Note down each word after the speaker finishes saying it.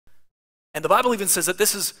And the Bible even says that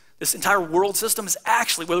this entire world system is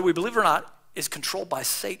actually, whether we believe it or not, is controlled by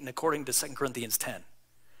Satan according to 2 Corinthians 10.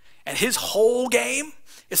 And his whole game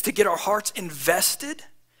is to get our hearts invested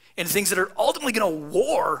in things that are ultimately going to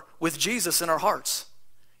war with Jesus in our hearts.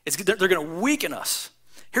 They're going to weaken us.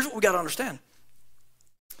 Here's what we got to understand.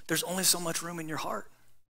 There's only so much room in your heart.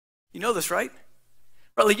 You know this, right?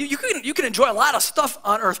 Like you can enjoy a lot of stuff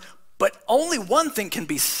on earth, but only one thing can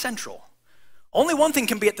be central. Only one thing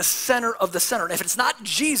can be at the center of the center. And if it's not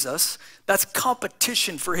Jesus, that's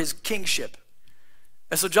competition for his kingship.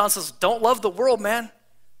 And so John says, don't love the world, man.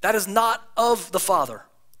 That is not of the Father.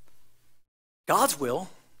 God's will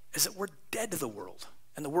is that we're dead to the world,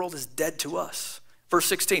 and the world is dead to us. Verse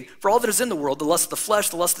 16, for all that is in the world, the lust of the flesh,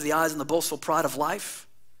 the lust of the eyes, and the boastful pride of life,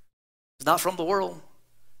 is not from the world.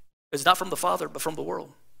 It's not from the Father, but from the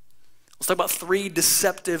world. Let's talk about 3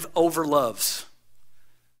 deceptive overloves.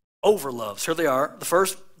 Overloves, here they are. The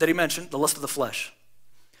first that he mentioned, the lust of the flesh.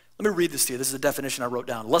 Let me read this to you. This is a definition I wrote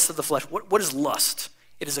down. Lust of the flesh. What is lust?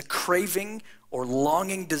 It is a craving or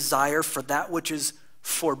longing desire for that which is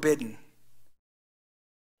forbidden,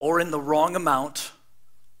 or in the wrong amount,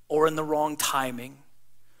 or in the wrong timing,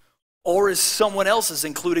 or is someone else's,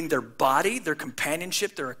 including their body, their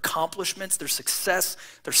companionship, their accomplishments, their success,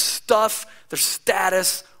 their stuff, their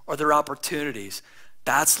status, or their opportunities.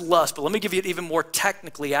 That's lust. But let me give you an even more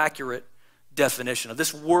technically accurate definition of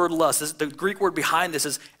this word lust. The Greek word behind this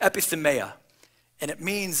is epithymia, and it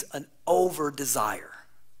means an over-desire.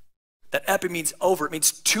 That epi means over. It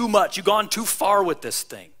means too much. You've gone too far with this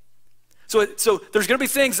thing. So there's going to be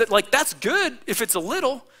things that, like, that's good if it's a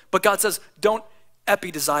little, but God says, don't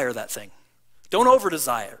epi-desire that thing. Don't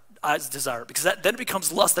over-desire because then it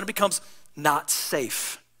becomes lust. Then it becomes not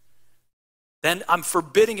safe. Then I'm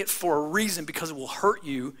forbidding it for a reason because it will hurt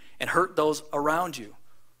you and hurt those around you.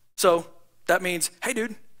 So that means, hey,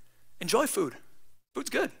 dude, enjoy food. Food's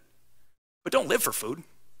good, but don't live for food,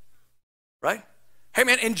 right? Hey,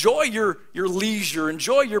 man, enjoy your leisure,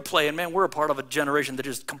 enjoy your play. And, man, we're a part of a generation that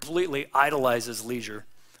just completely idolizes leisure.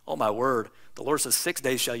 Oh, my word. The Lord says 6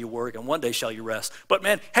 days shall you work and 1 day shall you rest. But,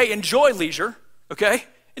 man, hey, enjoy leisure, okay?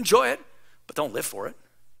 Enjoy it, but don't live for it.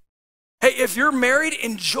 Hey, if you're married,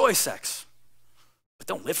 enjoy sex, but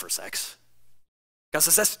don't live for sex. God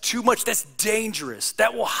says that's too much, that's dangerous.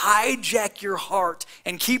 That will hijack your heart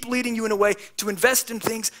and keep leading you in a way to invest in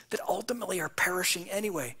things that ultimately are perishing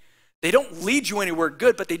anyway. They don't lead you anywhere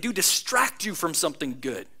good, but they do distract you from something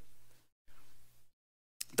good.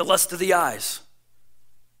 The lust of the eyes.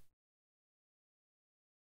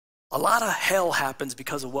 A lot of hell happens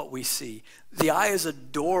because of what we see. The eye is a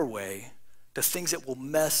doorway to things that will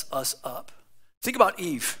mess us up. Think about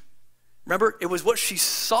Eve. Remember, it was what she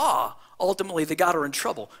saw ultimately that got her in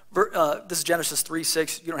trouble. This is Genesis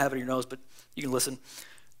 3:6. You don't have it in your nose, but you can listen.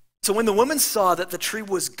 So when the woman saw that the tree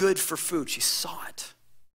was good for food, she saw it.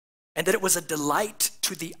 And that it was a delight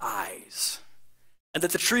to the eyes, and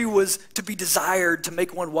that the tree was to be desired to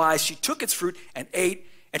make one wise. She took its fruit and ate,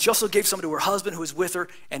 and she also gave some to her husband who was with her,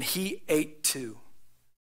 and he ate too.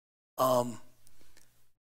 The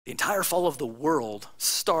entire fall of the world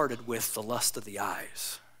started with the lust of the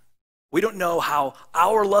eyes. We don't know how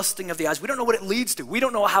our lusting of the eyes, we don't know what it leads to. We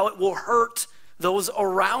don't know how it will hurt those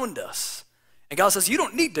around us. And God says, you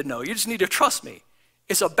don't need to know, you just need to trust me.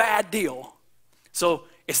 It's a bad deal. So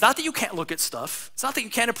it's not that you can't look at stuff. It's not that you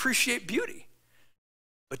can't appreciate beauty.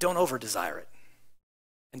 But don't over-desire it.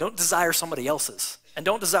 And don't desire somebody else's. And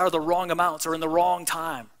don't desire the wrong amounts or in the wrong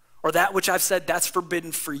time. Or that which I've said, that's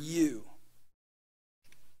forbidden for you.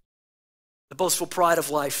 The boastful pride of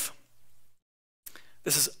life.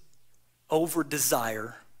 This is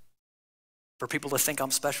over-desire for people to think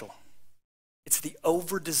I'm special. It's the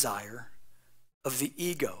over-desire of the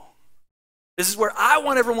ego. This is where I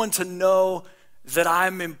want everyone to know that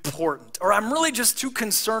I'm important, or I'm really just too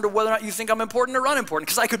concerned with whether or not you think I'm important or unimportant,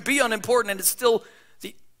 because I could be unimportant and it's still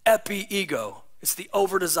the epi-ego. It's the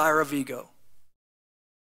over-desire of ego.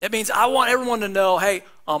 It means I want everyone to know, hey,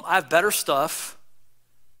 I have better stuff.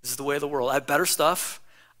 This is the way of the world. I have better stuff.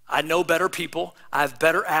 I know better people. I have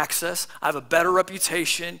better access. I have a better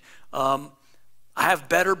reputation. I have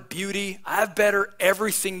better beauty. I have better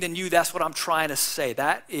everything than you. That's what I'm trying to say.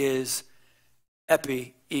 That is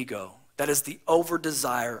epi-ego. That is the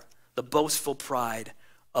over-desire, the boastful pride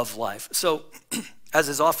of life. So, as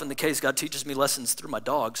is often the case, God teaches me lessons through my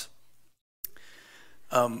dogs.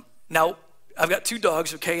 Now, I've got 2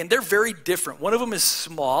 dogs, okay, and they're very different. One of them is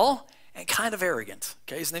small and kind of arrogant,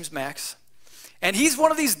 okay? His name's Max. And he's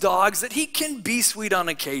one of these dogs that he can be sweet on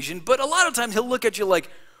occasion, but a lot of times he'll look at you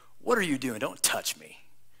like, what are you doing? Don't touch me.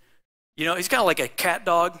 You know, he's kind of like a cat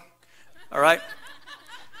dog, all right?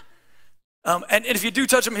 And if you do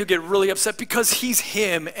touch him, he'll get really upset because he's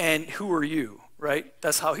him and who are you, right?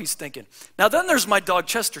 That's how he's thinking. Now then there's my dog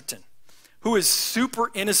Chesterton, who is super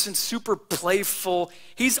innocent, super playful.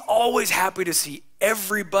 He's always happy to see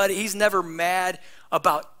everybody. He's never mad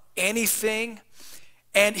about anything.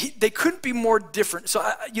 And they couldn't be more different. So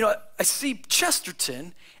I see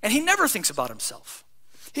Chesterton, and he never thinks about himself.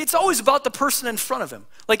 It's always about the person in front of him.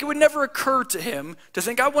 Like, it would never occur to him to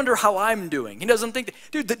think, I wonder how I'm doing. He doesn't think,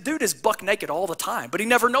 the dude is buck naked all the time, but he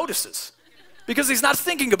never notices because he's not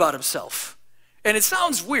thinking about himself. And it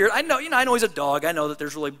sounds weird. I know he's a dog. I know that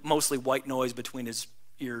there's really mostly white noise between his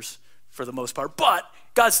ears for the most part, but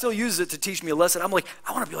God still uses it to teach me a lesson. I'm like,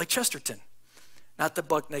 I want to be like Chesterton. Not the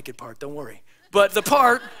buck naked part, don't worry. But the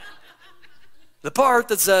part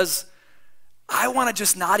that says, I want to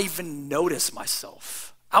just not even notice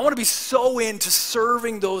myself. I want to be so into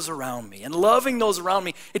serving those around me and loving those around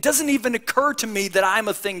me. It doesn't even occur to me that I'm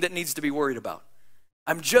a thing that needs to be worried about.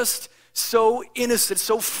 I'm just so innocent,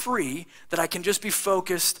 so free that I can just be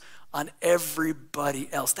focused on everybody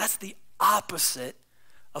else. That's the opposite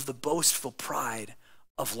of the boastful pride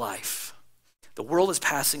of life. The world is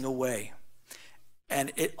passing away,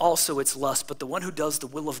 and it's lust, but the one who does the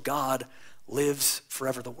will of God lives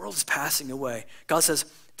forever. The world is passing away. God says,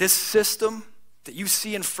 this system that you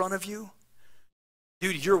see in front of you,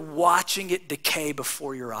 dude, you're watching it decay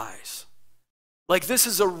before your eyes. Like, this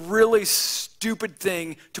is a really stupid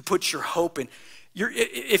thing to put your hope in.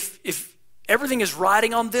 If everything is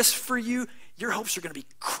riding on this for you, your hopes are going to be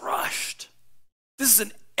crushed. This is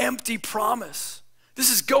an empty promise.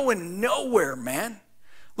 This is going nowhere, man.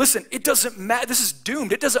 Listen, it doesn't matter. This is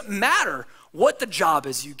doomed. It doesn't matter what the job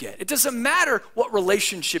is you get. It doesn't matter what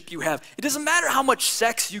relationship you have. It doesn't matter how much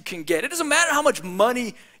sex you can get. It doesn't matter how much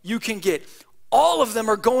money you can get. All of them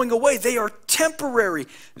are going away. They are temporary.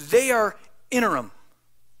 They are interim.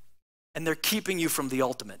 And they're keeping you from the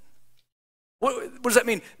ultimate. What does that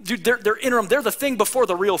mean? Dude, they're interim. They're the thing before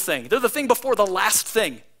the real thing. They're the thing before the last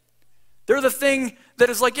thing. They're the thing that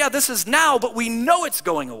is like, yeah, this is now, but we know it's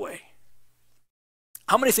going away.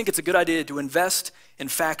 How many think it's a good idea to invest in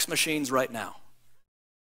fax machines right now?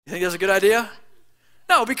 You think that's a good idea?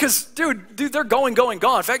 No, because, dude, they're going, gone.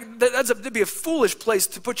 In fact, that'd be a foolish place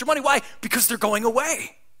to put your money. Why? Because they're going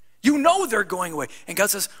away. You know they're going away. And God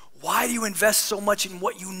says, why do you invest so much in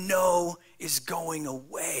what you know is going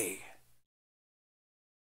away?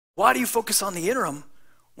 Why do you focus on the interim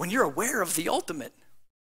when you're aware of the ultimate?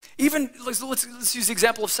 Even, let's use the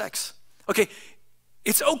example of sex. Okay,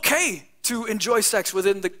 it's okay to enjoy sex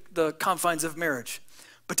within the confines of marriage,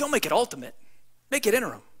 but don't make it ultimate. Make it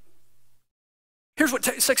interim. Here's what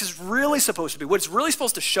sex is really supposed to be. What it's really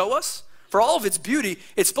supposed to show us, for all of its beauty,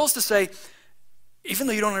 it's supposed to say, even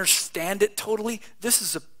though you don't understand it totally, this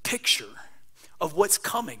is a picture of what's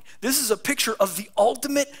coming. This is a picture of the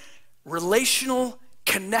ultimate relational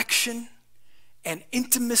connection and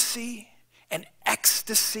intimacy and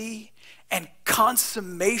ecstasy and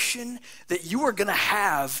consummation that you are going to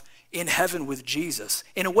have in heaven with Jesus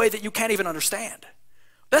in a way that you can't even understand.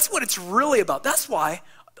 That's what it's really about. That's why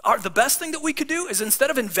the best thing that we could do is, instead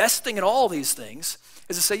of investing in all these things,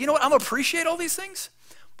 is to say, you know what, I'm going to appreciate all these things,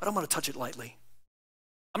 but I'm going to touch it lightly.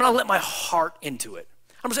 I'm going to let my heart into it.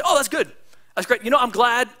 I'm going to say, oh, that's good. That's great. You know, I'm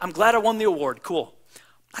glad I won the award. Cool.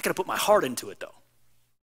 I'm not going to put my heart into it, though.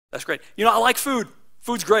 That's great. You know, I like food.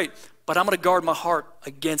 Food's great, but I'm going to guard my heart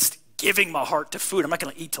against giving my heart to food. I'm not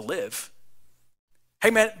going to eat to live. Hey,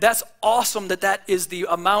 man, that's awesome that is the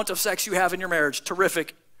amount of sex you have in your marriage.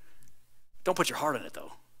 Terrific. Don't put your heart in it,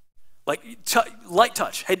 though. Like, light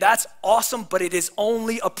touch. Hey, that's awesome, but it is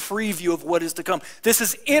only a preview of what is to come. This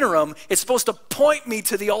is interim. It's supposed to point me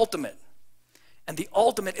to the ultimate. And the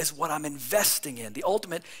ultimate is what I'm investing in. The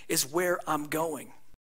ultimate is where I'm going.